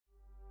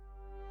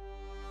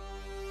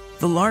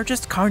The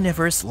largest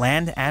carnivorous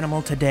land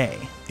animal today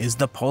is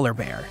the polar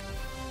bear.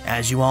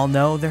 As you all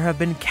know, there have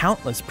been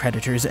countless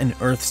predators in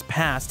Earth's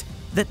past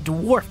that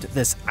dwarfed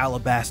this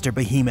alabaster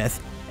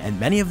behemoth, and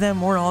many of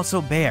them were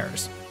also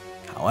bears.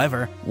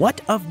 However,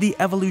 what of the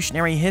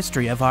evolutionary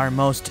history of our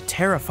most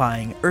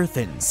terrifying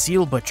earthen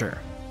seal butcher?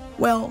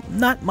 Well,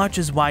 not much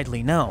is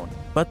widely known,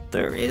 but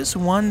there is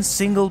one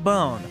single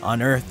bone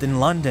unearthed in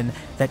London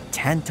that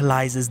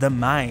tantalizes the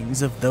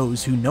minds of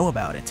those who know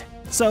about it.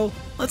 So,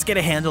 let's get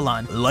a handle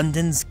on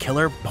London's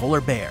killer polar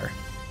bear.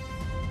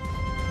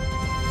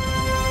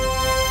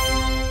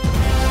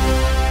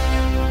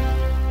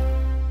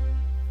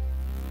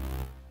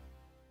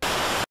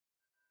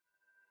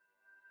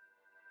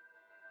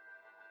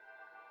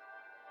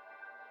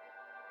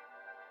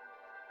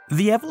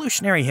 The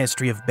evolutionary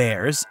history of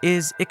bears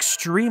is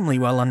extremely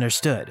well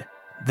understood.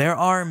 There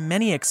are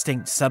many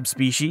extinct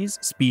subspecies,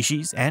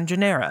 species, and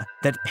genera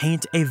that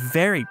paint a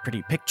very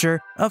pretty picture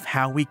of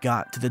how we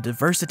got to the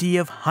diversity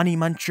of honey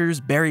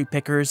munchers, berry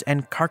pickers,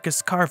 and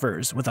carcass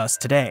carvers with us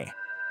today.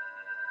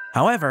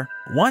 However,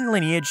 one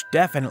lineage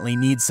definitely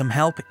needs some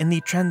help in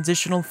the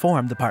transitional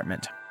form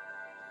department.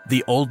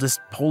 The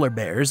oldest polar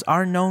bears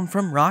are known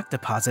from rock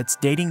deposits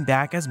dating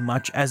back as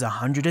much as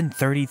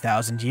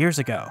 130,000 years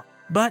ago,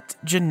 but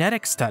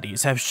genetic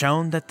studies have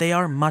shown that they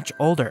are much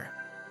older.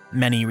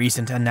 Many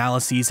recent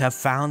analyses have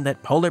found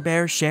that polar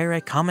bears share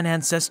a common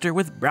ancestor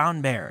with brown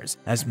bears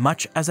as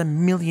much as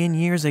 1 million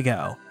years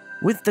ago,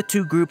 with the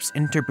two groups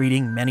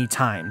interbreeding many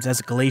times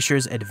as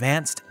glaciers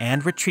advanced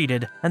and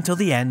retreated until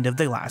the end of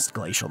the last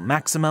glacial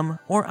maximum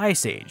or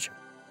ice age.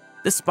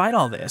 Despite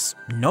all this,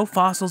 no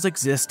fossils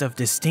exist of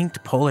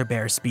distinct polar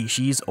bear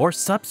species or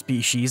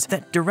subspecies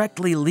that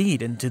directly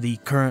lead into the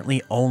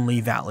currently only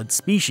valid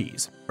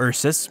species,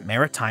 Ursus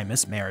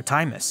maritimus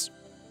maritimus.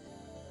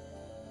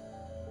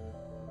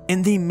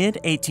 In the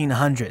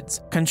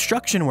mid-1800s,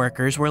 construction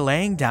workers were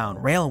laying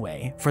down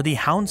railway for the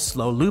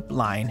Hounslow Loop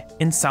line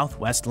in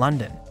southwest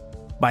London.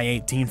 By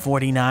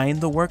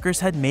 1849, the workers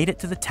had made it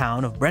to the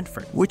town of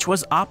Brentford, which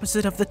was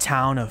opposite of the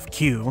town of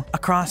Kew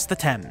across the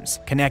Thames,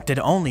 connected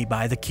only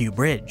by the Kew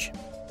Bridge.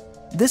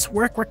 This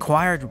work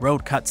required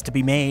road cuts to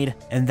be made,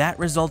 and that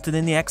resulted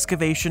in the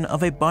excavation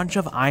of a bunch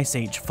of Ice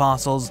Age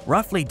fossils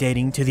roughly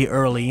dating to the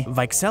early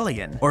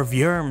Vixelian or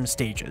Würm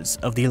stages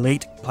of the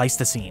late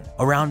Pleistocene,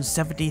 around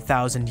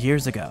 70,000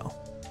 years ago.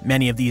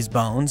 Many of these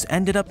bones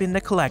ended up in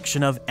the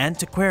collection of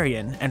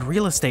antiquarian and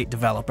real estate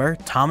developer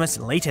Thomas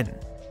Layton,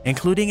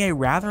 including a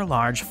rather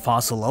large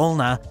fossil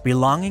ulna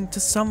belonging to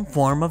some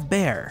form of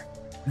bear.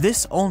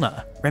 This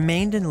ulna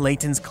remained in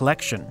Layton's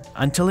collection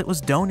until it was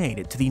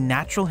donated to the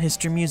Natural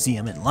History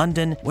Museum in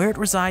London, where it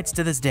resides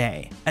to this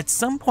day, at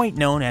some point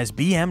known as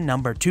BM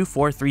number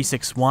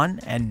 24361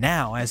 and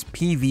now as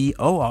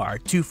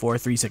PVOR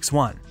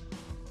 24361.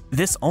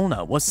 This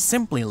ulna was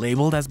simply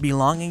labeled as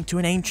belonging to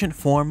an ancient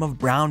form of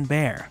brown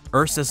bear,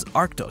 Ursus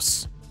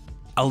arctos.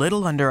 A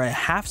little under a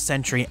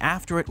half-century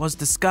after it was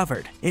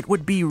discovered, it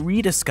would be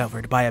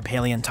rediscovered by a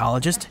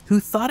paleontologist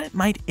who thought it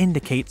might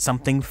indicate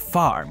something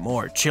far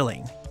more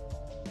chilling.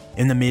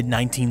 In the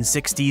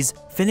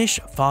mid-1960s, Finnish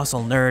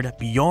fossil nerd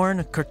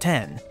Bjorn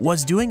Kurten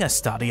was doing a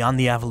study on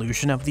the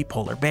evolution of the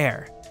polar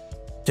bear.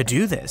 To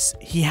do this,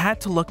 he had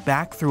to look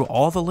back through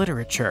all the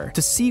literature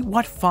to see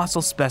what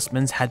fossil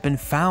specimens had been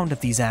found of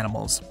these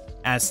animals.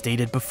 As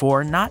stated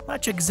before, not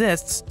much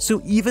exists,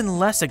 so even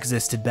less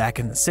existed back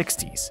in the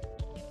 60s.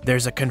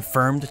 There's a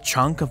confirmed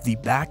chunk of the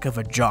back of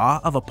a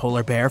jaw of a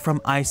polar bear from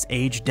Ice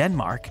Age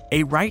Denmark,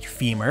 a right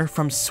femur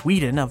from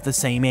Sweden of the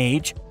same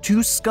age,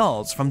 2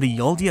 skulls from the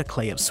Yoldia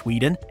clay of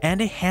Sweden,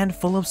 and a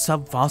handful of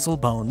subfossil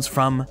bones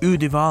from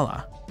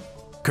Uddevalla.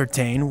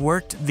 Kurten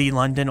worked the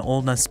London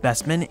ulna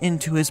specimen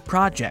into his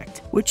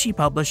project, which he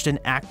published in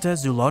Acta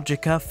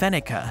Zoologica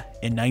Fennica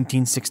in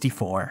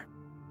 1964.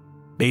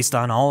 Based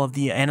on all of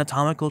the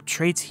anatomical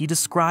traits he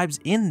describes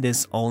in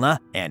this ulna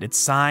and its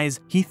size,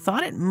 he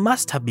thought it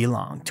must have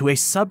belonged to a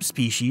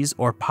subspecies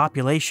or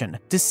population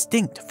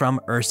distinct from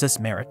Ursus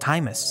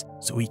maritimus,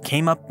 so he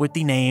came up with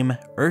the name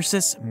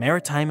Ursus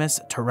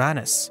maritimus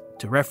tyrannus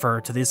to refer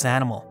to this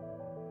animal.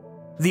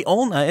 The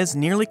ulna is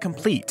nearly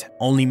complete,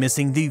 only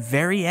missing the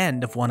very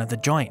end of one of the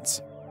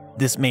joints.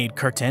 This made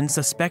Kurten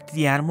suspect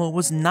the animal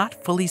was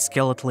not fully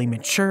skeletally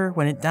mature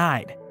when it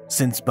died,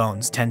 since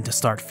bones tend to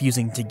start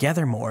fusing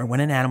together more when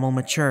an animal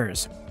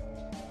matures.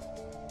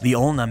 The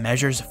ulna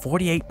measures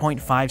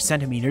 48.5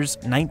 centimeters,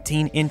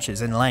 19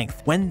 inches in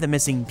length when the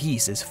missing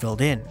piece is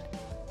filled in.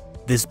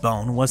 This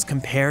bone was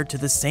compared to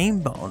the same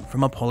bone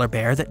from a polar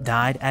bear that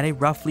died at a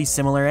roughly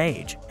similar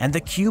age, and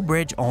the Kew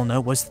Bridge ulna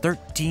was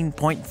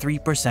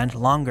 13.3%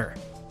 longer.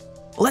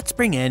 Let's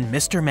bring in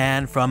Mr.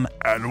 Man from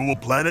Animal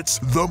Planet's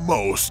The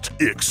Most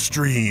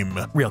Extreme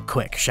real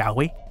quick, shall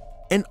we?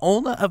 An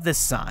ulna of this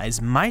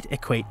size might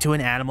equate to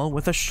an animal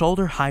with a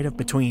shoulder height of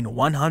between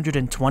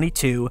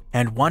 122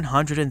 and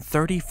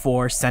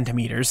 134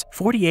 centimeters,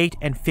 48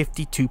 and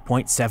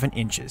 52.7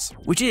 inches,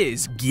 which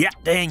is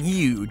dang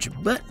huge,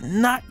 but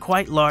not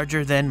quite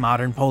larger than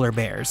modern polar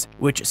bears,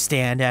 which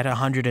stand at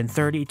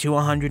 130 to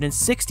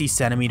 160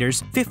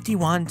 centimeters,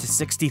 51 to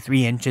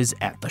 63 inches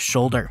at the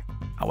shoulder.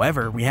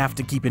 However, we have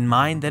to keep in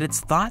mind that it's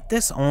thought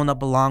this ulna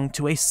belonged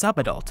to a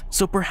subadult,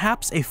 so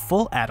perhaps a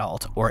full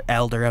adult or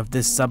elder of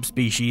this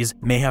subspecies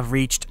may have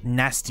reached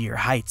nastier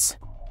heights.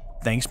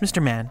 Thanks,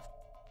 Mr. Man.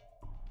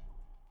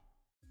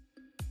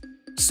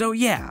 So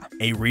yeah,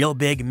 a real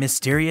big,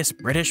 mysterious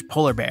British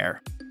polar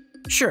bear.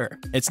 Sure,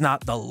 it's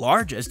not the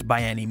largest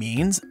by any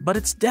means, but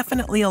it's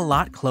definitely a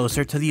lot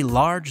closer to the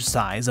large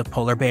size of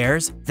polar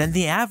bears than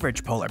the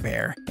average polar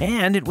bear,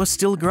 and it was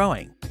still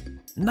growing.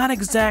 Not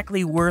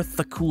exactly worth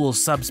the cool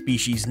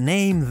subspecies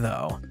name,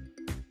 though.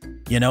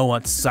 You know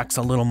what sucks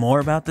a little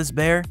more about this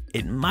bear?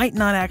 It might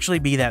not actually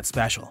be that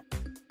special.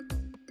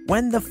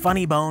 When the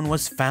funny bone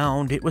was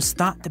found, it was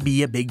thought to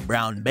be a big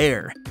brown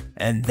bear,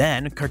 and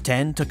then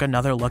Curtin took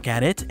another look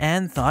at it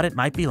and thought it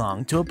might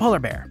belong to a polar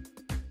bear.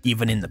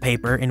 Even in the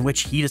paper in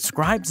which he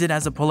describes it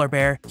as a polar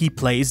bear, he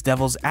plays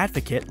devil's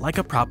advocate like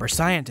a proper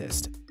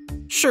scientist.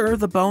 Sure,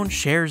 the bone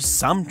shares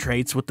some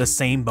traits with the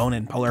same bone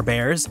in polar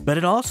bears, but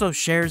it also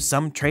shares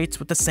some traits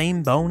with the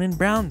same bone in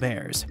brown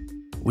bears.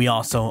 We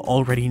also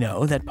already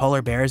know that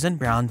polar bears and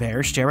brown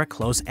bears share a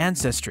close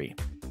ancestry.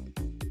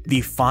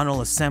 The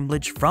faunal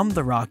assemblage from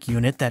the rock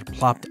unit that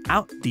plopped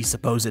out the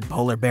supposed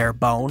polar bear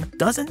bone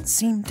doesn't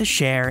seem to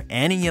share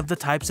any of the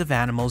types of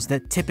animals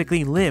that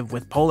typically live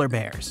with polar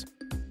bears.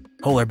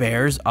 Polar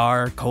bears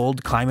are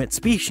cold climate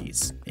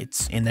species,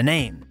 it's in the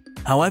name.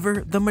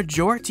 However, the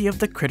majority of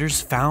the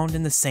critters found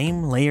in the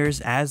same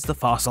layers as the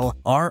fossil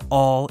are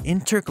all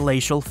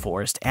interglacial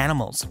forest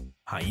animals: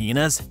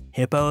 hyenas,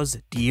 hippos,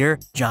 deer,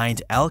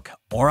 giant elk,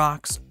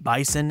 aurochs,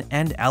 bison,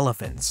 and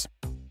elephants.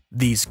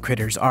 These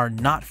critters are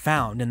not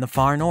found in the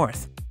far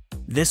north.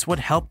 This would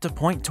help to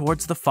point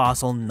towards the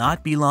fossil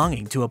not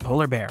belonging to a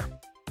polar bear.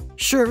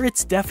 Sure,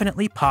 it's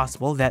definitely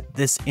possible that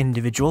this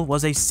individual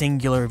was a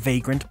singular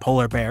vagrant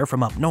polar bear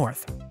from up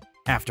north.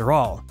 After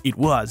all, it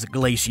was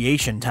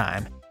glaciation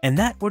time, and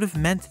that would have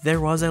meant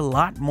there was a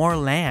lot more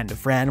land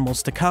for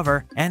animals to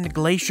cover, and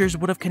glaciers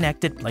would have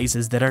connected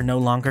places that are no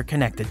longer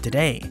connected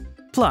today.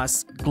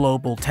 Plus,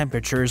 global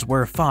temperatures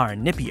were far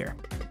nippier.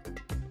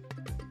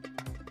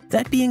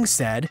 That being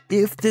said,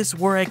 if this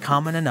were a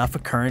common enough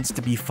occurrence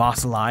to be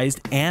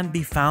fossilized and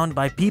be found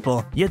by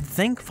people, you'd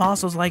think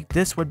fossils like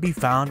this would be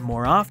found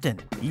more often,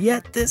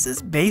 yet this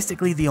is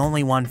basically the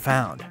only one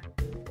found.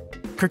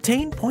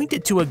 Curtin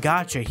pointed to a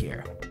gotcha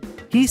here.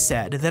 He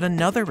said that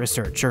another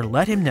researcher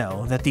let him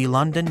know that the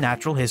London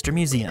Natural History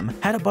Museum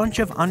had a bunch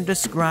of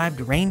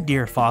undescribed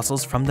reindeer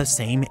fossils from the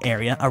same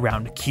area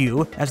around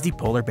Kew as the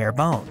polar bear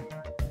bone.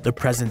 The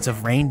presence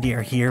of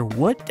reindeer here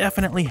would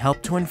definitely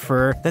help to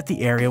infer that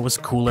the area was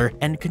cooler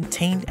and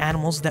contained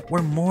animals that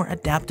were more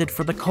adapted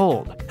for the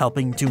cold,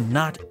 helping to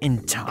not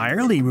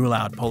entirely rule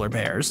out polar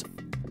bears.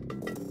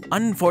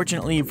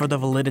 Unfortunately for the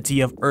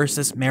validity of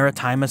Ursus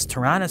maritimus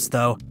tyrannus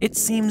though, it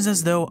seems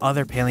as though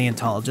other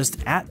paleontologists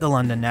at the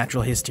London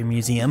Natural History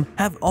Museum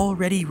have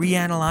already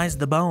reanalyzed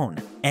the bone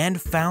and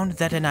found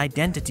that an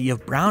identity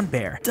of brown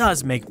bear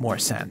does make more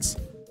sense.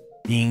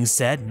 Being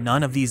said,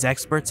 none of these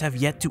experts have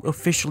yet to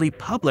officially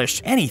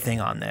publish anything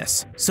on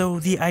this, so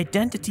the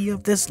identity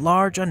of this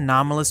large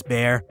anomalous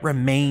bear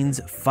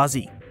remains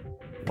fuzzy.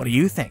 What do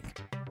you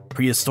think?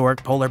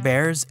 Prehistoric polar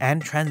bears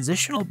and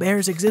transitional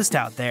bears exist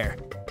out there.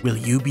 Will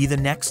you be the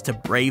next to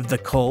brave the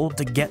cold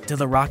to get to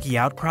the rocky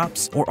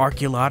outcrops or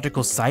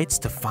archaeological sites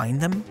to find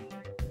them?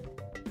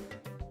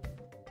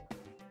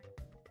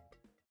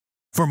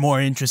 For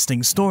more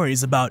interesting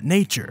stories about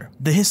nature,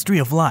 the history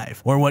of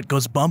life, or what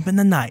goes bump in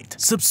the night,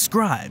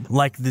 subscribe,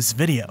 like this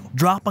video,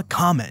 drop a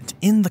comment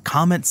in the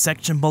comment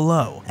section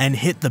below, and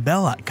hit the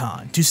bell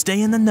icon to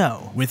stay in the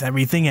know with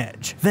everything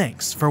Edge.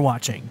 Thanks for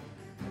watching.